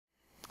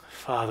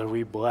Father,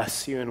 we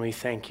bless you and we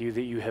thank you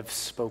that you have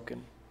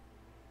spoken.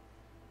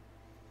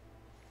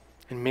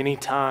 In many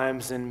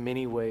times, in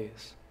many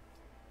ways.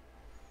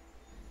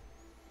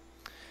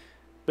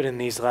 But in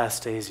these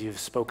last days, you have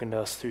spoken to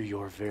us through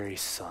your very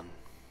Son.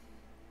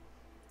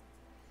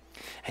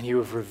 And you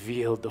have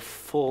revealed the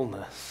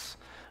fullness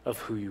of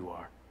who you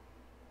are.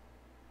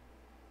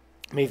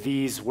 May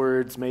these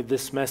words, may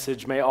this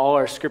message, may all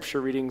our scripture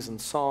readings and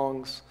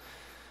songs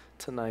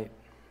tonight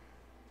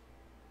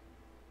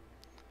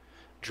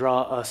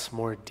draw us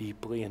more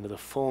deeply into the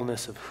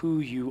fullness of who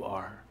you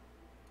are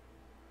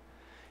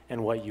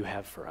and what you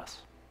have for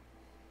us.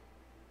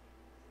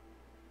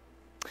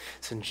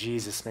 It's in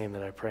Jesus' name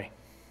that I pray.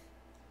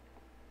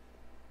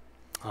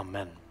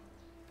 Amen.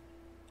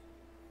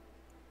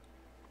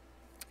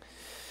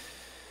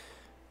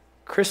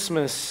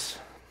 Christmas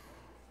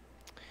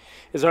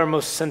is our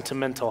most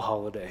sentimental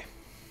holiday,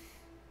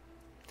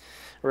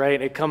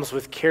 right? It comes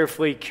with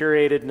carefully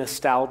curated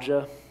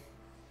nostalgia,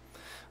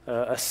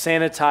 a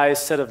sanitized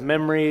set of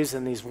memories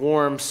and these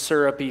warm,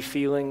 syrupy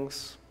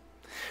feelings,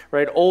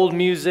 right? Old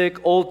music,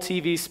 old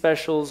TV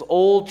specials,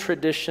 old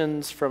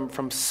traditions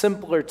from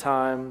simpler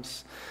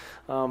times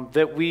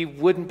that we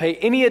wouldn't pay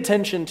any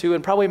attention to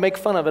and probably make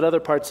fun of at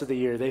other parts of the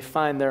year. They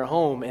find their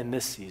home in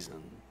this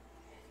season.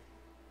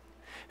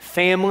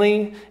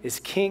 Family is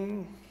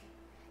king.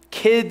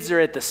 Kids are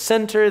at the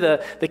center.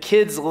 The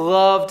kids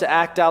love to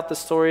act out the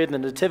story of the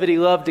nativity,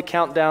 love to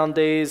count down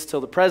days till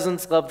the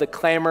presents, love the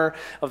clamor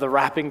of the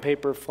wrapping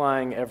paper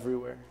flying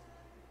everywhere.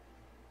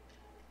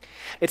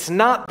 It's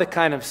not the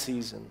kind of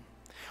season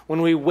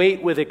when we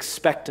wait with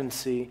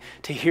expectancy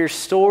to hear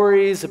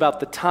stories about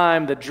the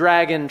time the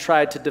dragon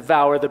tried to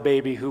devour the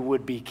baby who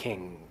would be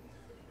king.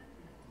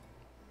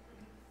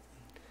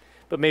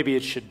 But maybe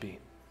it should be.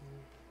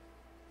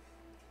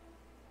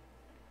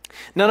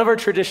 None of our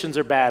traditions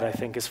are bad, I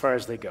think, as far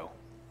as they go.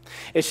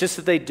 It's just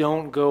that they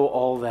don't go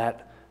all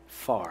that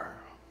far.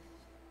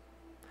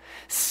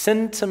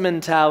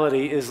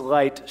 Sentimentality is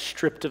light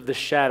stripped of the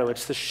shadow.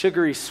 It's the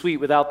sugary sweet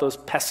without those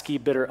pesky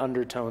bitter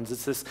undertones.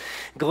 It's this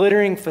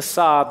glittering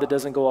facade that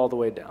doesn't go all the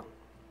way down.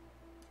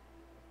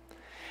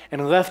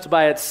 And left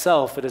by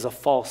itself, it is a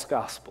false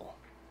gospel.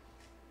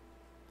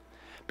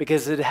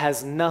 Because it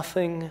has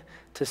nothing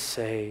to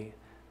say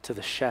to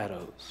the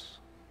shadows.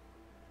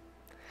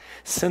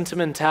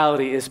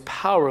 Sentimentality is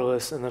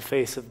powerless in the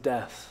face of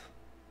death,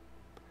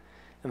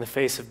 in the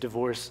face of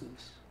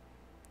divorces,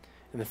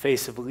 in the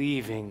face of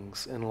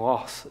leavings and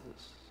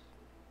losses.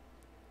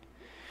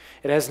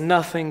 It has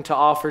nothing to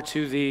offer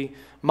to the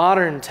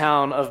modern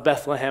town of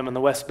Bethlehem in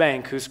the West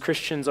Bank, whose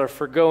Christians are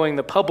forgoing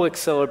the public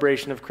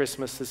celebration of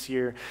Christmas this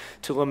year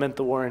to lament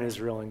the war in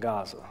Israel and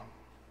Gaza.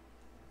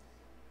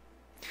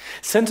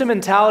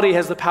 Sentimentality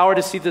has the power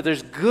to see that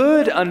there's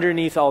good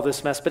underneath all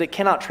this mess, but it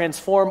cannot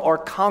transform or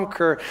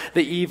conquer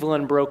the evil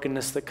and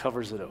brokenness that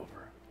covers it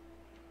over.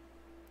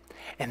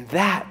 And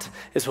that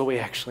is what we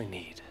actually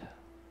need.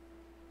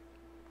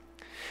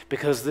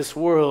 Because this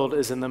world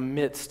is in the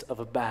midst of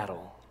a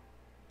battle.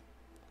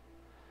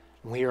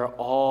 We are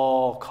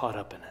all caught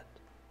up in it.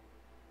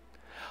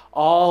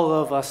 All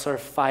of us are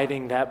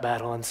fighting that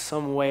battle in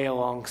some way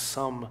along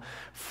some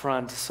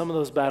front. Some of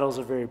those battles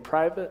are very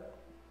private.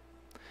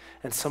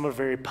 And some are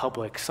very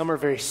public. Some are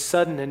very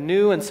sudden and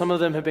new, and some of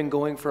them have been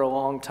going for a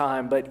long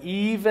time. But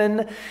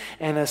even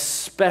and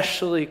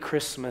especially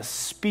Christmas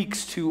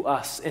speaks to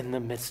us in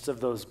the midst of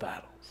those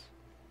battles.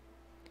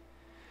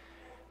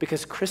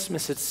 Because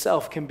Christmas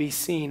itself can be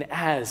seen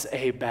as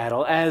a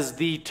battle, as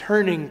the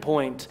turning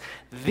point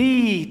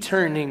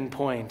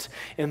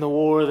in the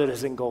war that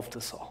has engulfed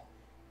us all.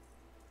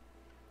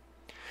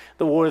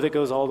 The war that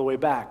goes all the way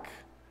back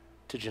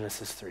to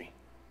Genesis 3.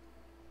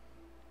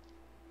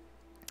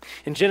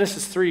 In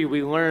Genesis 3,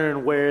 we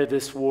learn where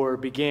this war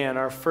began.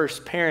 Our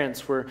first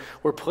parents were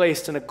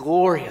placed in a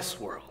glorious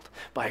world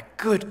by a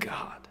good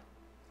God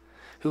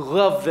who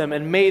loved them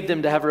and made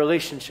them to have a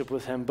relationship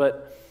with him.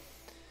 But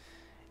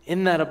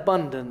in that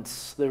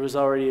abundance, there was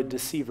already a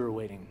deceiver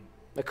waiting,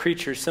 a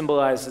creature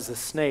symbolized as a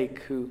snake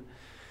who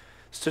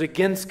stood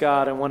against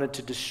God and wanted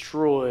to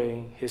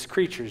destroy his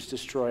creatures,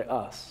 destroy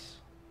us.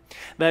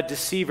 That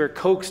deceiver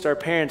coaxed our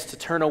parents to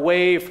turn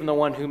away from the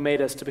one who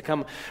made us, to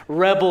become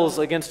rebels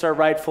against our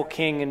rightful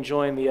king and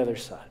join the other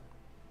side.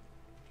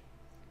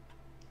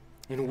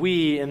 And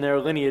we, in their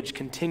lineage,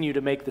 continue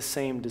to make the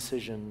same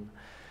decision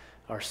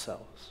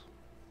ourselves.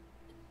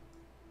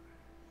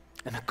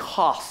 And the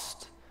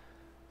cost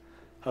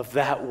of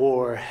that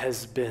war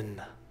has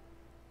been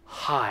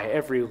high.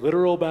 Every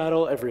literal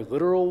battle, every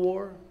literal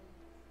war,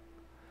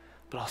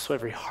 but also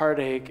every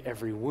heartache,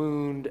 every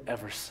wound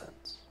ever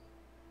since.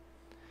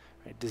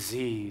 Right?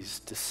 Disease,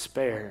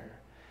 despair,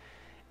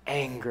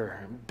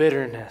 anger,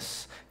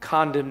 bitterness,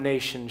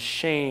 condemnation,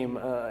 shame,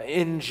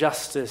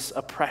 injustice,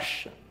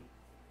 oppression.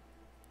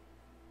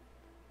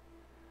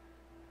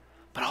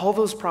 But all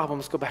those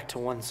problems go back to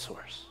one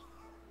source.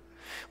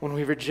 When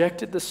we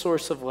rejected the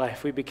source of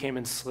life, we became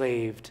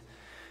enslaved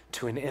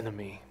to an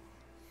enemy.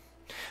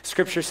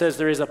 Scripture says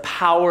there is a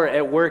power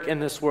at work in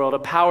this world, a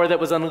power that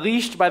was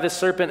unleashed by the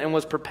serpent and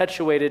was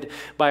perpetuated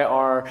by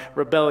our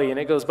rebellion.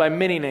 It goes by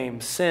many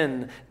names.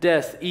 Sin,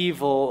 death,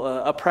 evil,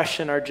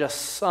 oppression are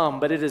just some,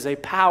 but it is a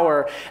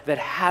power that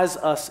has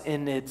us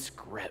in its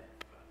grip.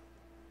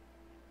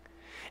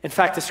 In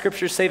fact, the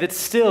scriptures say that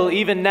still,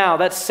 even now,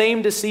 that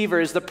same deceiver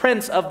is the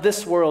prince of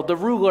this world, the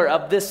ruler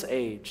of this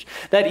age.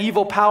 That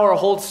evil power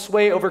holds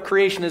sway over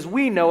creation as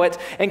we know it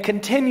and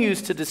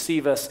continues to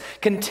deceive us,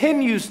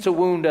 continues to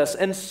wound us,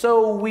 and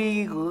so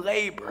we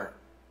labor.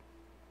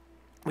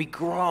 We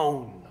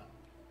groan.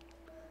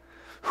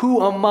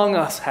 Who among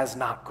us has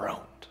not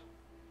groaned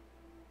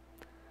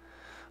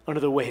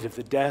under the weight of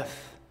the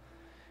death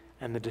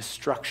and the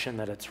destruction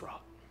that it's wrought?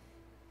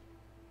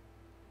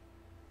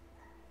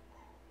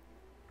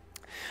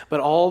 But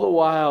all the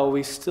while,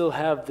 we still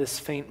have this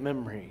faint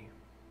memory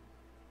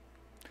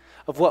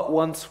of what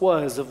once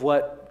was, of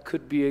what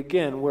could be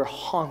again. We're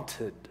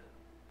haunted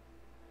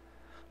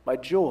by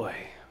joy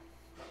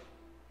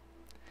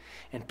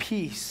and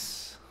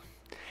peace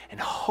and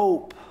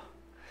hope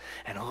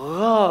and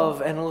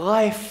love and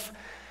life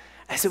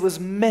as it was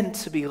meant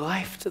to be,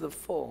 life to the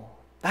full.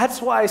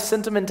 That's why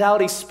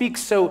sentimentality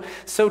speaks so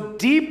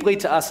deeply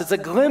to us. It's a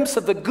glimpse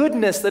of the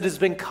goodness that has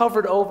been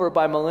covered over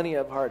by millennia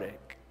of heartache.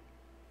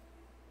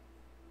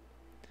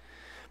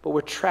 But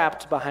we're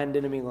trapped behind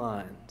enemy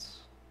lines.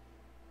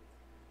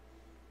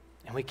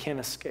 And we can't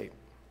escape,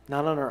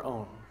 not on our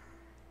own.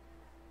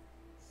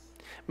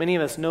 Many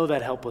of us know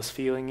that helpless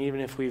feeling, even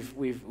if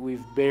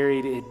we've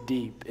buried it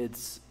deep.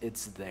 It's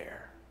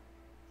there.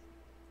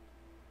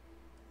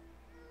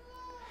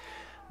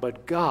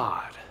 But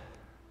God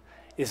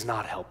is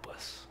not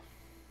helpless.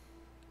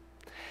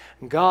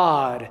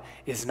 God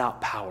is not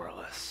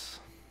powerless.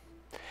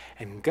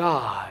 And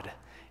God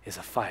is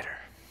a fighter.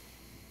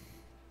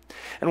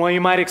 And while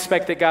you might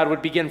expect that God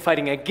would begin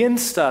fighting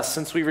against us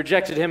since we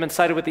rejected him and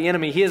sided with the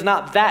enemy, he is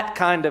not that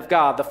kind of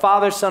God. The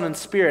Father, Son, and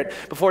Spirit,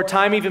 before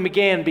time even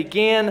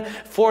began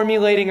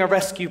formulating a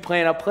rescue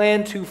plan, a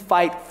plan to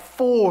fight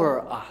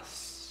for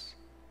us.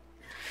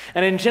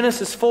 And in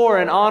Genesis 4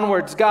 and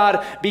onwards,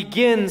 God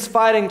begins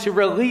fighting to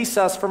release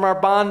us from our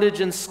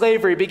bondage and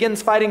slavery,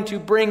 begins fighting to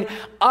bring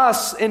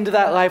us into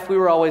that life we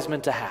were always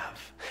meant to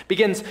have,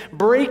 begins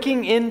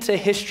breaking into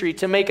history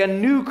to make a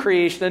new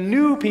creation, a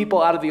new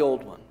people out of the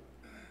old one.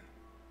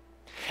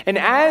 And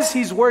as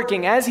he's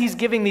working, as he's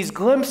giving these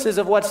glimpses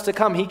of what's to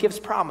come, he gives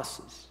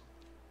promises.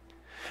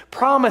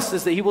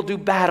 Promises that he will do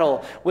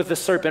battle with the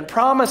serpent.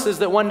 Promises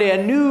that one day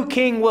a new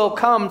king will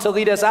come to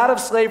lead us out of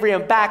slavery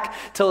and back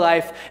to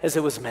life as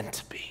it was meant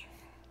to be.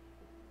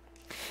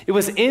 It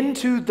was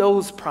into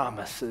those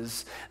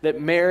promises that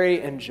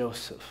Mary and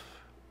Joseph,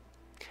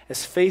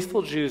 as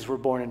faithful Jews, were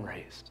born and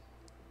raised.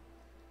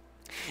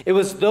 It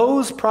was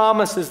those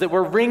promises that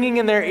were ringing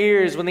in their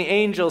ears when the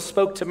angel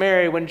spoke to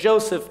Mary, when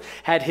Joseph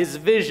had his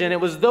vision.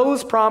 It was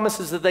those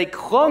promises that they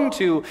clung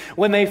to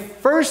when they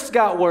first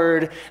got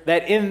word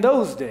that in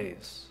those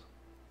days,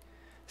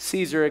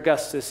 Caesar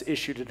Augustus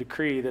issued a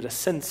decree that a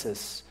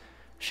census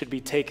should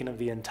be taken of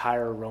the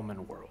entire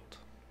Roman world.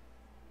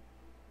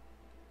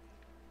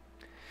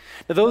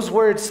 Now, those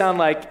words sound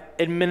like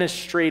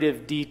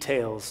administrative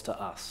details to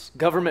us,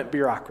 government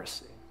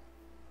bureaucracy.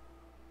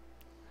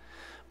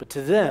 But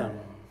to them,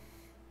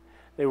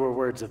 they were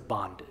words of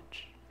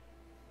bondage.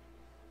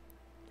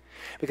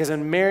 Because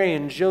in Mary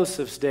and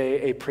Joseph's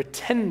day, a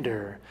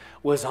pretender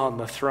was on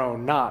the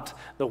throne, not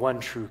the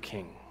one true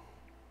king.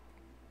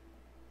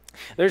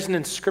 There's an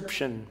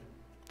inscription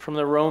from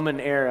the Roman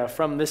era,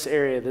 from this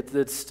area,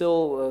 that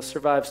still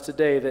survives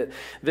today,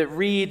 that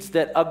reads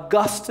that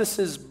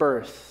Augustus's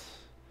birth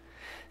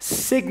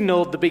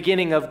signaled the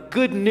beginning of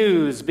good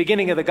news,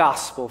 beginning of the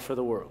gospel for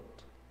the world.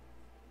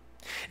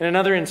 In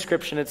another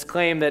inscription, it's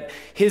claimed that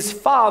his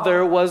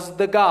father was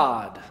the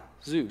god,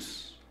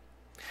 Zeus,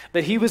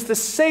 that he was the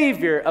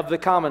savior of the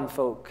common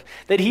folk,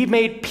 that he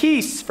made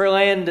peace for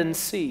land and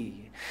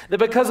sea, that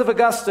because of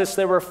Augustus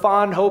there were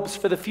fond hopes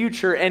for the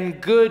future and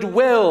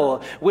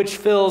goodwill which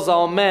fills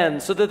all men,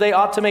 so that they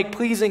ought to make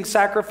pleasing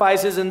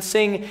sacrifices and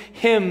sing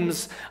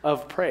hymns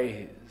of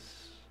praise.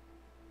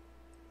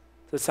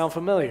 Does that sound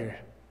familiar?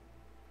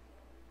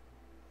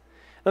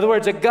 In other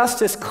words,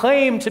 Augustus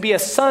claimed to be a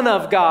son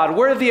of God,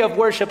 worthy of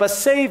worship, a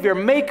savior,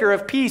 maker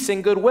of peace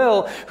and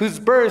goodwill, whose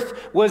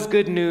birth was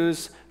good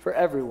news for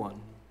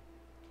everyone.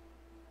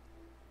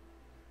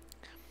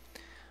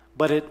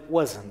 But it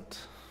wasn't.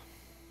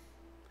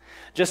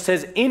 Just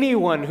as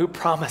anyone who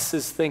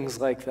promises things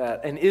like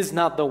that and is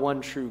not the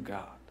one true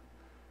God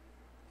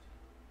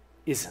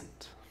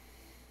isn't.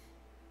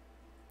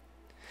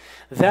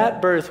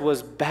 That birth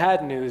was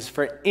bad news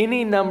for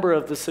any number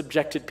of the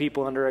subjected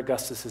people under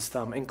Augustus'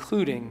 thumb,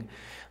 including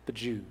the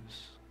Jews.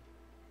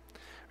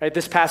 Right?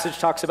 This passage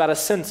talks about a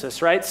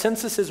census, right?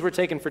 Censuses were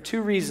taken for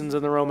two reasons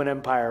in the Roman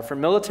Empire: for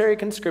military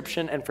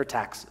conscription and for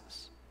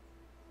taxes.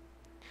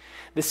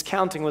 This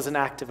counting was an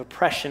act of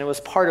oppression. It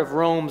was part of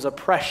Rome's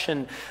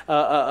oppression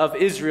of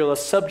Israel, a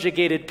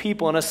subjugated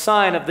people, and a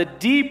sign of the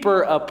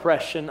deeper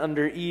oppression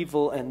under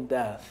evil and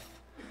death,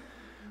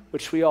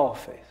 which we all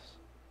face.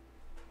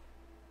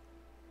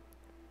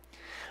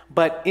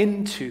 But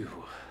into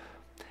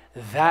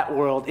that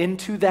world,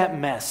 into that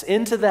mess,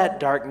 into that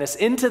darkness,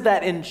 into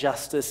that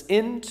injustice,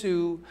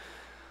 into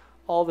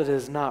all that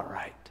is not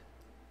right,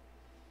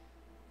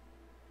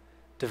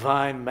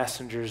 divine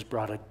messengers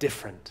brought a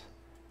different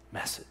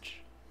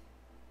message.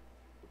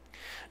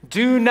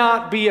 Do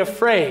not be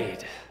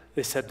afraid,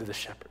 they said to the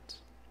shepherds.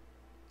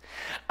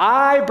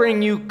 I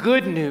bring you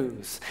good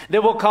news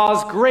that will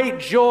cause great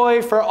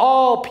joy for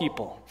all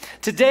people.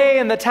 Today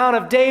in the town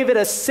of David,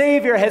 a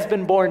Savior has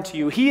been born to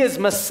you. He is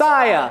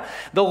Messiah,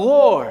 the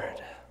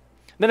Lord.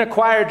 Then a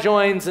choir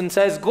joins and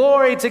says,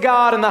 Glory to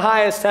God in the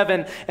highest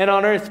heaven, and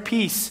on earth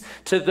peace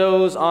to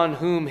those on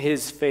whom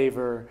his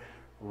favor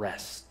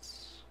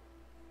rests.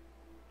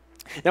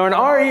 Now in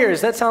our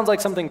ears, that sounds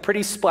like something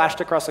pretty splashed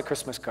across a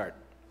Christmas card.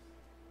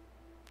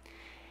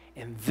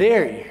 In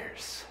their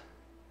ears,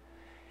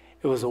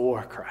 it was a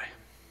war cry.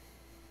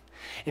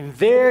 In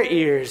their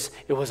ears,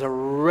 it was a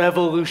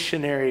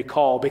revolutionary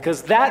call,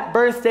 because that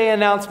birthday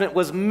announcement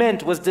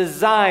was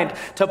designed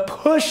to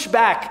push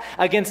back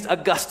against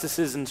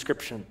Augustus's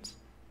inscriptions.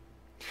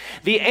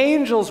 The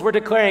angels were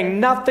declaring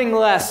nothing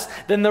less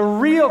than the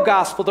real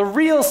gospel, the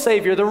real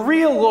Savior, the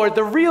real Lord,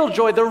 the real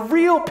joy, the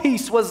real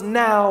peace was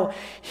now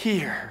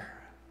here.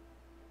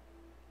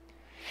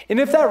 And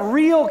if that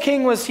real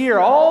king was here,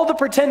 all the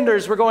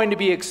pretenders were going to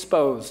be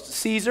exposed.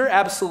 Caesar,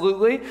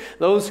 absolutely.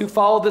 Those who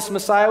followed this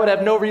Messiah would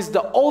have no reason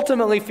to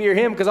ultimately fear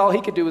him, because all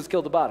he could do was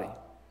kill the body.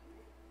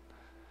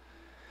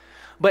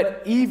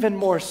 But even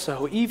more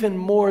so, even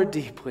more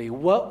deeply,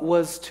 what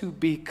was to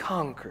be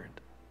conquered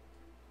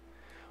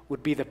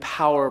would be the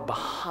power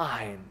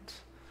behind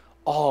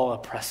all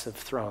oppressive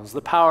thrones,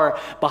 the power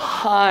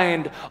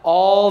behind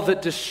all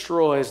that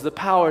destroys, the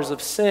powers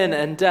of sin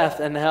and death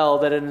and hell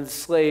that had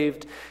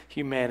enslaved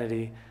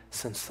humanity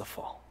since the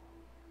fall.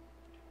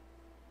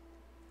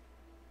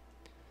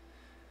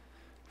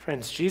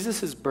 Friends,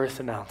 Jesus'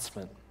 birth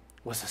announcement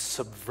was a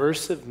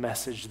subversive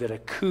message that a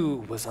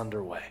coup was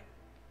underway.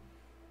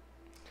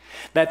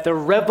 That the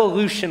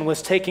revolution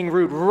was taking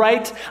root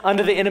right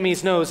under the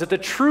enemy's nose, that the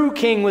true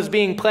king was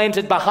being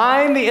planted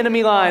behind the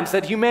enemy lines,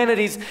 that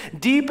humanity's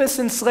deepest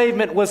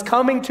enslavement was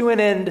coming to an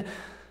end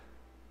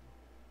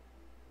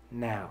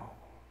now.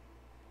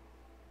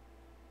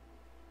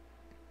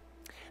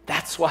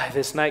 That's why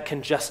this night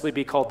can justly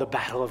be called the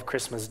Battle of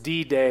Christmas,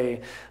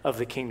 D-Day of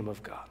the Kingdom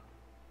of God.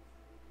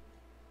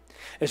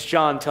 As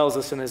John tells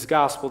us in his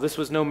gospel, this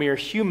was no mere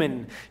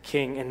human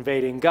king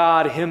invading.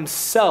 God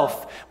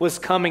himself was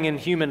coming in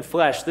human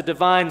flesh. The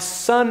divine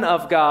Son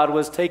of God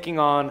was taking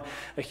on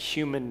a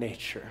human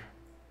nature.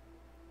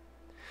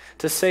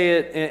 To say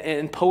it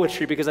in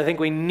poetry, because I think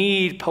we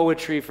need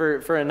poetry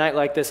for a night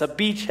like this, a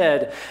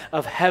beachhead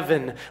of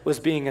heaven was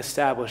being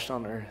established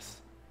on earth.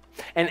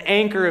 An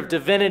anchor of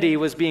divinity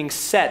was being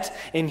set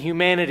in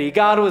humanity.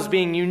 God was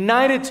being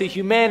united to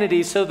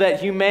humanity so that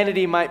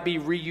humanity might be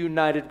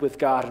reunited with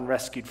God and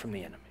rescued from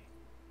the enemy.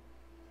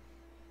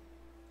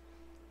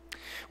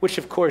 Which,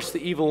 of course,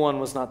 the evil one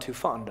was not too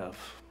fond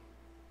of.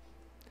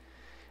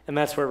 And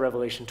that's where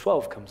Revelation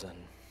 12 comes in.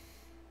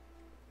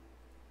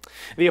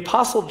 The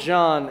Apostle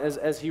John,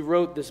 as he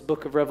wrote this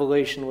book of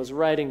Revelation, was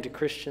writing to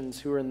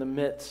Christians who were in the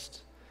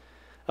midst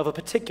of a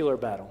particular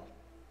battle.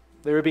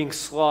 They were being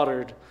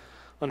slaughtered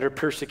under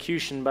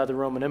persecution by the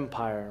Roman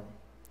Empire.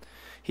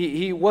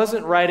 He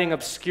wasn't writing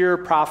obscure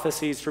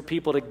prophecies for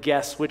people to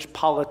guess which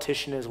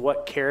politician is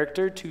what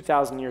character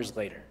 2,000 years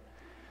later.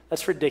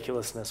 That's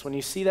ridiculousness. When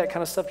you see that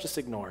kind of stuff, just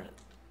ignore it.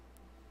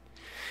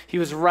 He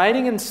was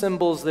writing in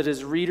symbols that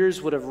his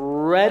readers would have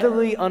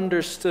readily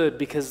understood,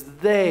 because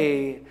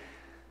they,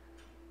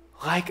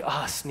 like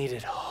us,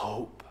 needed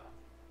hope.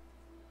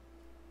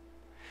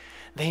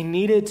 They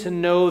needed to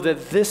know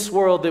that this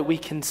world that we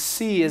can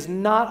see is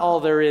not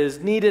all there is,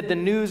 needed the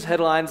news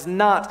headlines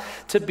not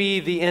to be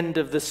the end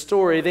of the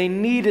story. They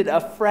needed a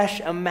fresh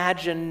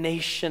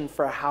imagination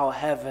for how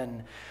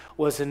heaven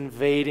was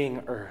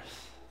invading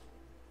earth.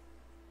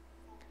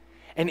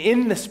 And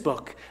in this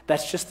book,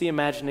 that's just the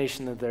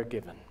imagination that they're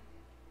given.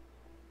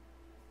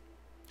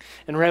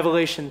 In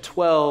Revelation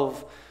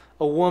 12,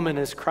 a woman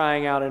is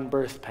crying out in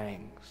birth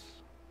pangs.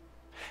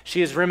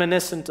 She is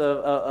reminiscent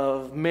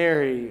of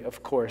Mary,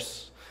 of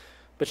course,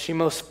 but she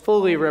most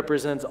fully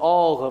represents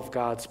all of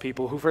God's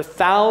people who for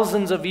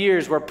thousands of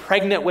years were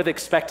pregnant with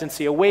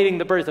expectancy, awaiting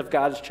the birth of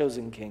God's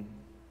chosen king.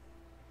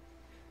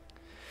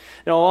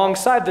 Now,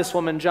 alongside this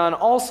woman, John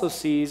also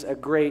sees a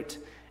great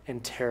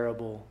and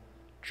terrible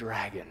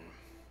dragon.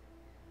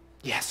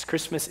 Yes,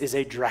 Christmas is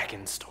a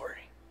dragon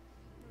story.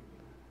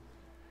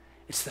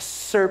 It's the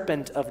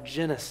serpent of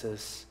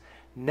Genesis,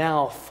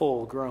 now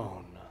full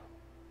grown.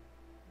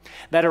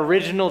 That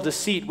original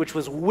deceit, which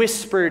was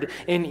whispered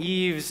in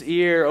Eve's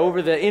ear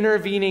over the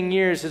intervening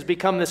years, has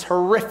become this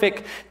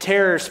horrific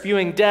terror,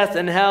 spewing death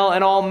and hell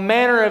and all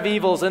manner of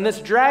evils. And this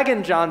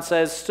dragon, John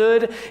says,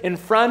 stood in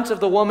front of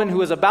the woman who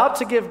was about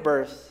to give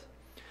birth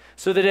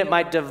so that it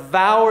might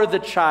devour the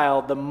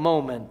child the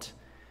moment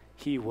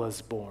he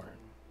was born.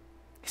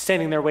 He's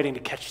standing there waiting to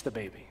catch the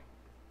baby.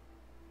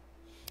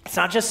 It's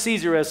not just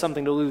Caesar who has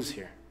something to lose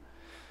here.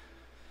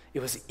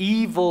 It was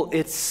evil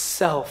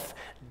itself,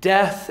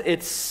 death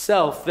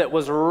itself, that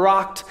was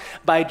rocked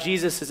by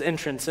Jesus'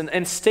 entrance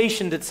and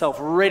stationed itself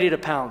ready to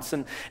pounce.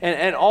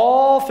 And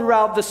all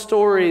throughout the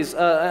stories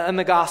and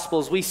the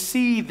Gospels, we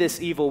see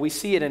this evil. We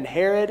see it in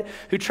Herod,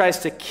 who tries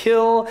to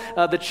kill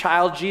the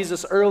child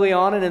Jesus early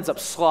on and ends up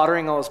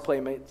slaughtering all his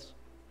playmates.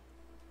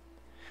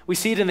 We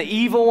see it in the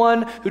evil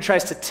one who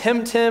tries to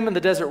tempt him in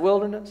the desert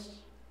wilderness.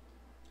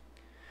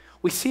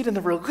 We see it in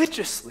the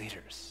religious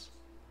leaders,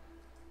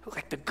 who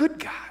like the good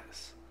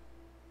guys,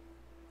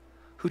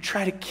 who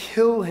try to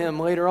kill him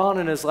later on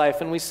in his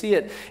life. And we see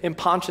it in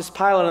Pontius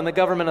Pilate and the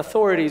government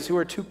authorities who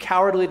are too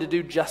cowardly to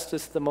do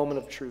justice at the moment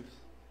of truth.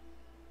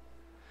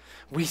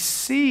 We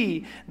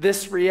see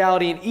this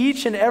reality in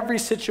each and every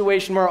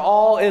situation where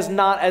all is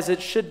not as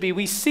it should be.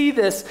 We see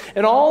this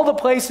in all the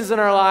places in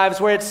our lives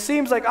where it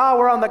seems like,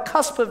 we're on the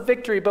cusp of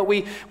victory, but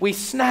we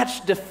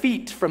snatch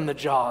defeat from the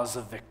jaws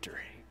of victory.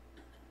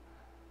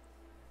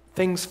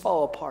 Things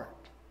fall apart.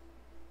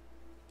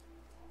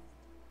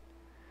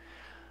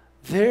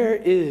 There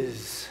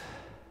is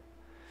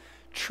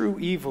true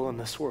evil in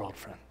this world,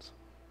 friends.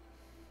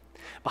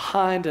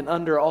 Behind and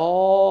under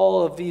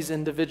all of these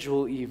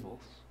individual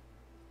evils.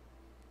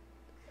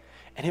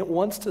 And it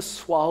wants to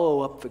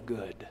swallow up the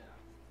good.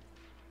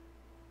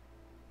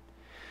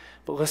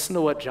 But listen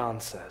to what John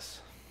says.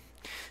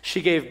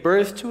 She gave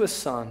birth to a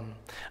son,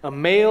 a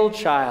male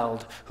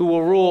child, who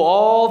will rule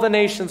all the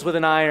nations with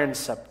an iron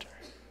scepter.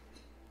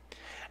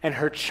 And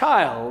her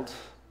child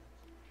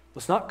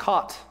was not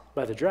caught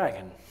by the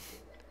dragon,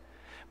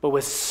 but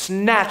was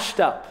snatched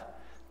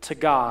up to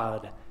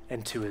God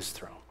and to his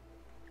throne.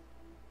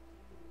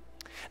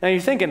 Now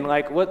you're thinking,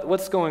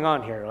 what's going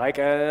on here?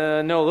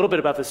 Know a little bit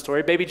about this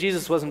story. Baby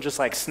Jesus wasn't just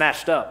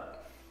snatched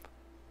up.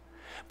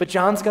 But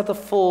John's got the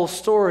full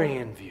story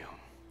in view.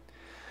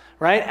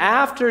 Right?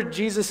 After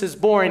Jesus is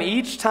born,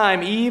 each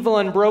time evil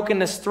and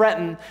brokenness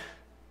threaten,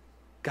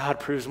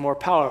 God proves more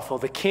powerful.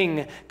 The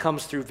king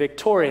comes through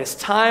victorious.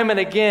 Time and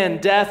again,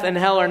 death and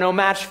hell are no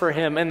match for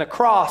him. And the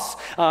cross,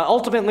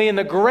 ultimately in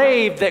the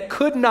grave that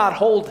could not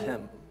hold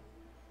him.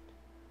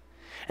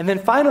 And then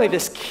finally,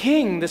 this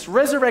king, this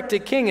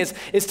resurrected king,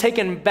 is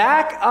taken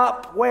back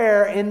up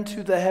where?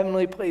 Into the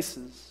heavenly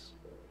places.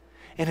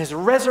 In his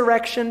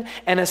resurrection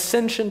and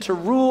ascension to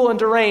rule and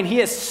to reign,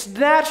 he is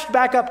snatched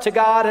back up to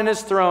God and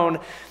his throne,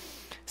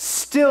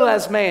 still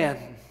as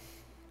man.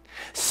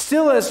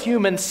 Still as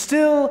human,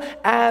 still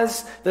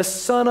as the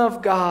Son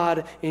of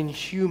God in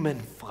human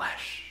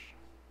flesh.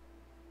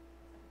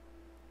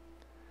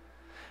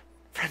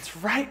 Friends,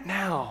 right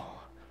now,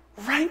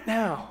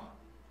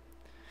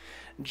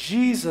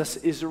 Jesus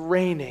is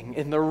reigning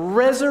in the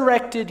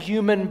resurrected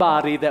human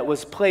body that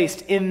was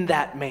placed in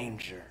that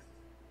manger.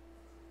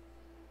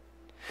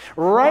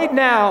 Right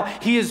now,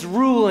 he is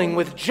ruling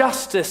with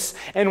justice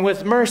and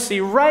with mercy.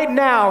 Right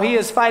now, he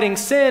is fighting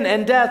sin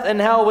and death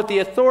and hell with the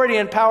authority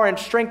and power and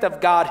strength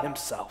of God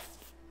himself.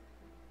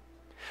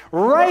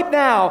 Right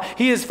now,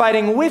 he is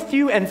fighting with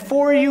you and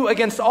for you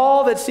against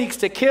all that seeks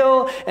to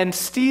kill and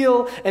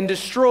steal and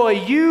destroy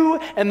you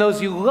and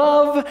those you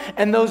love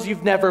and those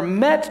you've never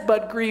met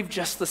but grieve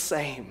just the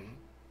same.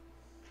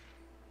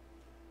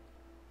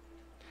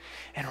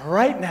 And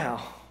right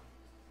now,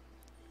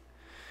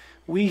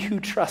 we who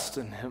trust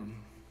in him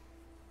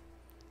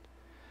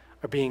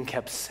are being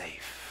kept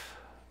safe.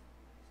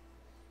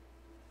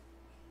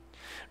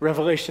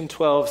 Revelation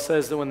 12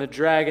 says that when the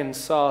dragon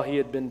saw he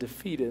had been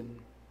defeated,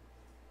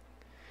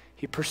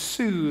 he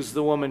pursues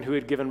the woman who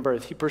had given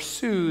birth. He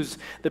pursues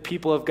the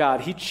people of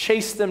God. He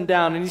chased them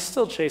down, and he's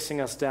still chasing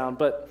us down.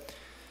 But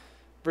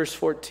verse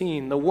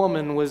 14, the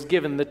woman was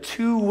given the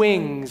 2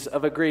 wings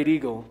of a great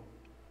eagle,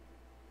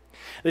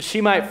 that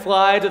she might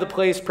fly to the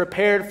place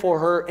prepared for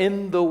her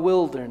in the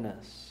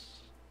wilderness,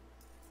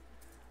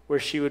 where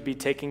she would be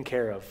taken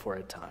care of for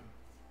a time.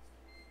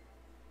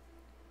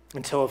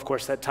 Until, of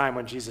course, that time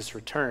when Jesus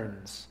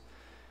returns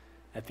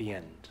at the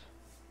end.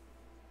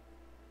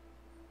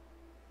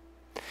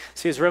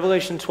 See, as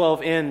Revelation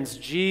 12 ends,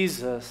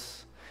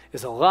 Jesus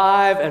is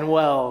alive and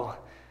well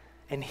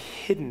and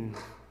hidden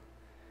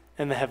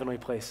in the heavenly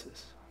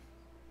places.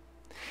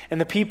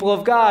 And the people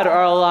of God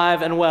are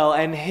alive and well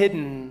and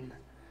hidden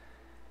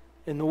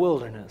in the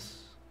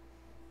wilderness.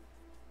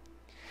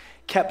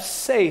 Kept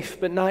safe,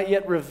 but not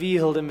yet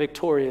revealed in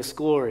victorious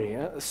glory.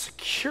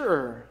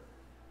 Secure,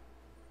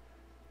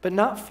 but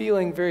not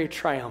feeling very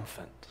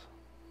triumphant.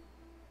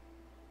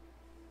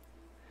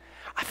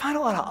 I find a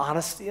lot of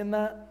honesty in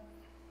that.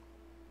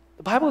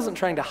 The Bible isn't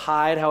trying to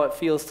hide how it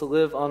feels to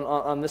live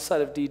on this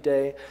side of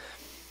D-Day.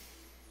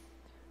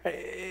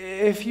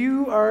 If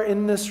you are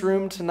in this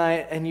room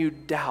tonight and you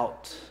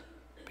doubt,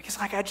 because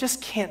I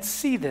just can't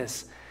see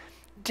this,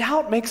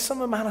 doubt makes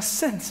some amount of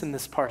sense in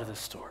this part of the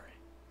story.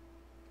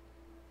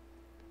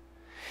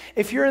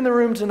 If you're in the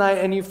room tonight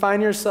and you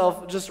find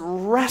yourself just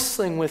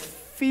wrestling with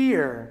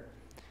fear,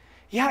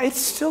 yeah, it's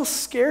still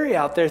scary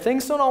out there.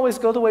 Things don't always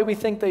go the way we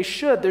think they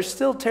should. There's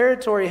still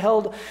territory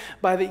held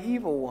by the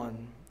evil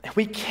one. And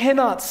we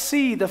cannot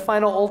see the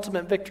final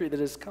ultimate victory that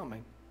is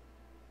coming.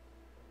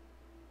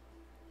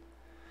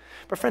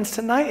 But friends,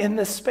 tonight in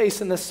this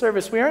space, in this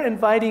service, we aren't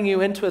inviting you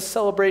into a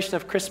celebration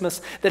of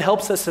Christmas that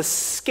helps us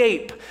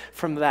escape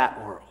from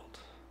that world.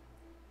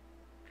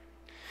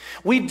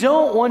 We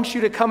don't want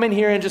you to come in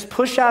here and just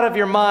push out of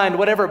your mind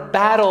whatever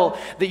battle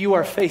that you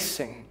are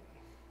facing.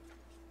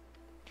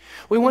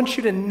 We want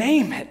you to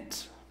name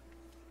it.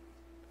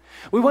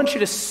 We want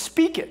you to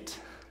speak it.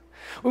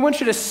 We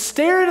want you to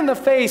stare it in the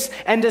face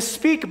and to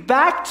speak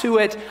back to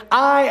it,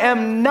 I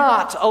am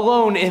not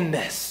alone in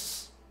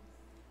this.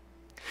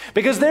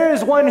 Because there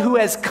is one who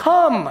has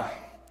come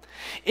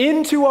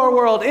into our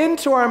world,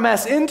 into our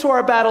mess, into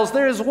our battles.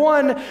 There is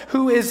one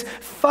who is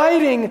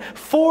fighting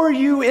for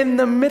you in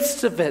the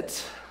midst of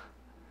it.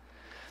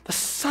 The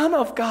Son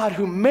of God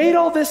who made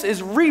all this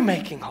is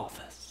remaking all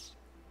this.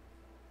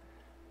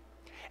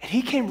 And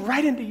he came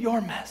right into your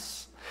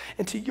mess,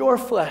 into your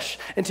flesh,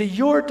 into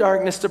your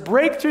darkness to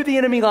break through the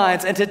enemy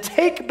lines and to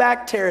take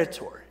back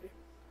territory.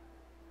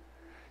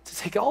 To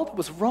take all that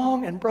was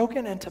wrong and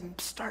broken and to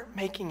start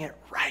making it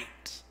right.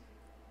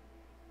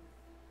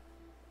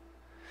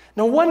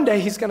 Now, one day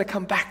he's going to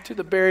come back to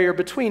the barrier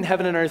between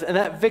heaven and earth, and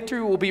that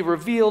victory will be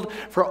revealed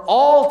for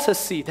all to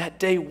see. That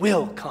day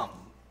will come.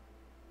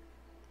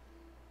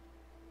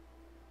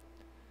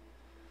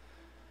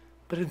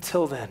 But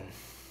until then,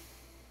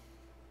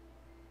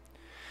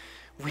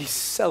 we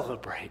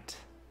celebrate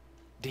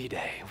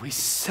D-Day. We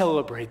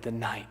celebrate the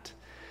night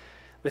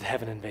that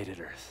heaven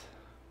invaded earth.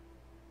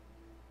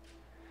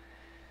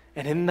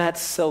 And in that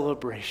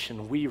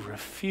celebration, we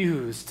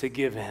refuse to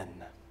give in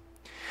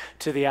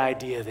to the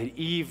idea that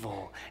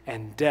evil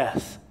and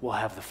death will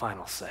have the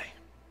final say.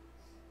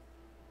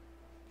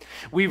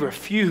 We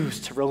refuse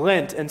to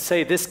relent and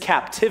say this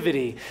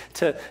captivity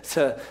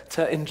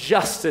to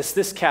injustice,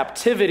 this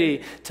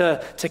captivity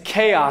to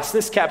chaos,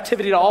 this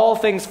captivity to all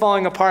things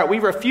falling apart. We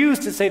refuse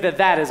to say that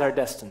that is our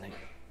destiny.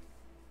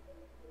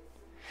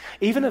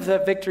 Even if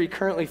that victory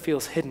currently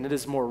feels hidden, it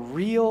is more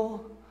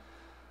real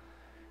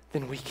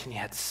than we can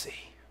yet see.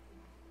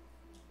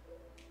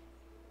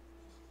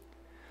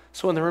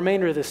 So in the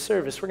remainder of this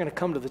service, we're going to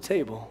come to the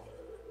table,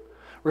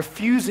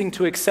 refusing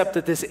to accept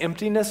that this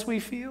emptiness we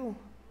feel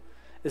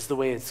is the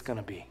way it's going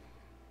to be.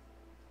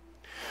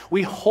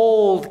 We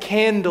hold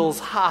candles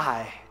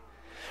high,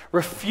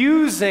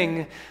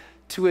 refusing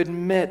to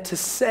admit,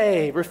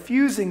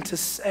 refusing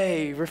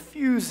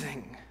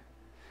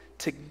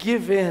to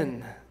give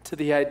in to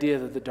the idea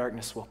that the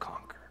darkness will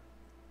conquer.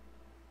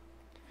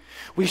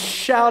 We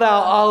shout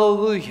out,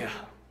 Hallelujah,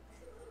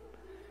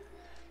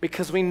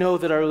 because we know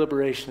that our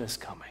liberation is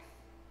coming.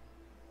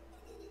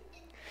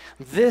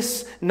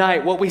 This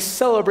night, what we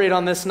celebrate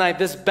on this night,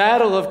 this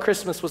battle of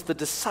Christmas was the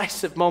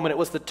decisive moment. It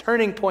was the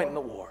turning point in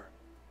the war.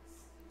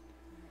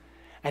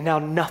 And now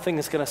nothing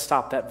is going to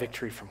stop that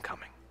victory from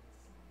coming.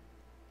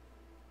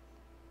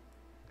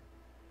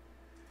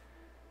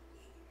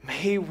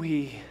 May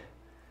we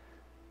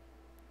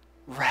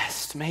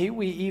rest. May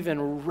we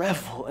even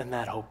revel in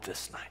that hope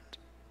this night.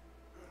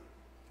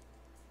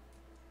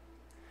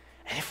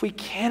 And if we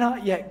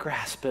cannot yet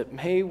grasp it,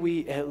 may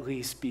we at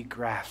least be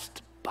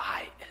grasped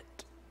by it.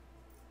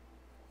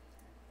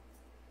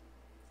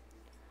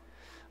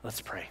 Let's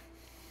pray.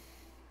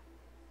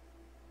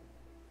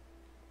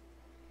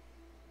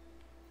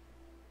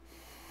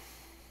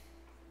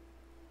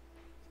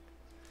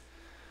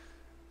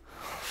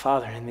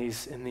 Father, in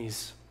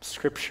these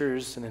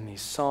scriptures and in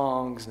these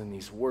songs and in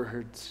these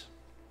words,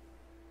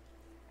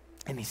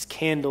 in these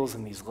candles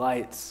and these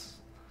lights,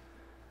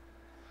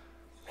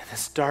 in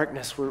this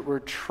darkness, we're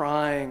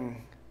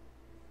trying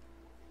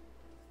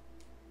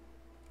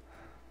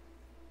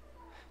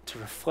to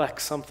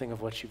reflect something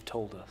of what you've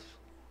told us.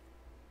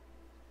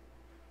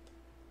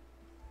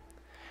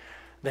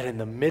 That in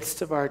the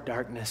midst of our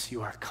darkness,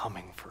 you are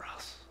coming for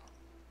us.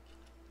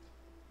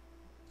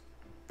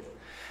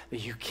 That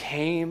you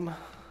came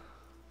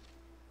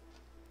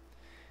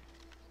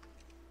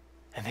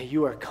and that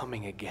you are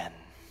coming again.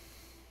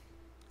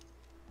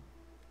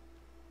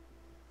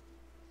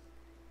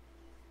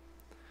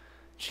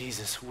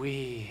 Jesus,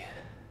 we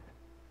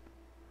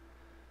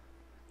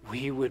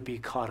would be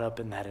caught up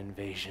in that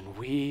invasion.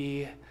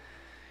 We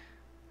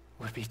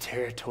would be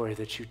territory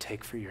that you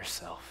take for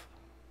yourself.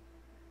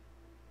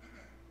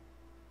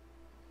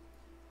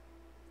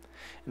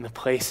 In the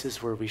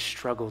places where we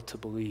struggle to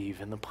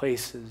believe, in the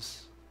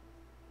places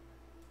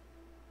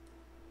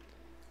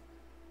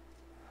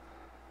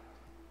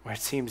where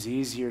it seems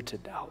easier to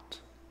doubt.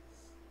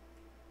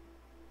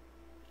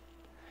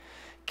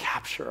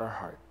 Capture our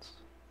hearts.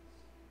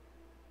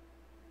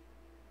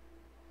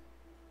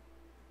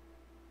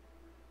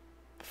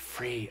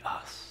 Free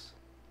us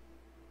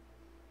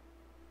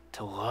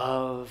to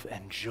love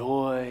and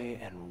joy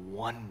and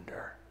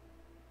wonder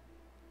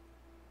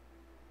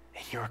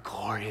in your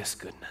glorious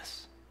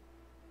goodness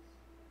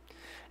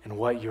and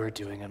what you're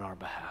doing on our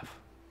behalf.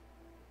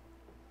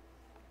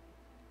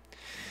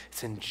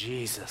 It's in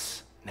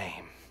Jesus'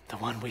 name, the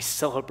one we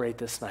celebrate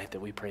this night, that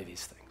we pray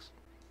these things.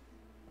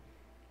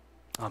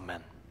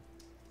 Amen.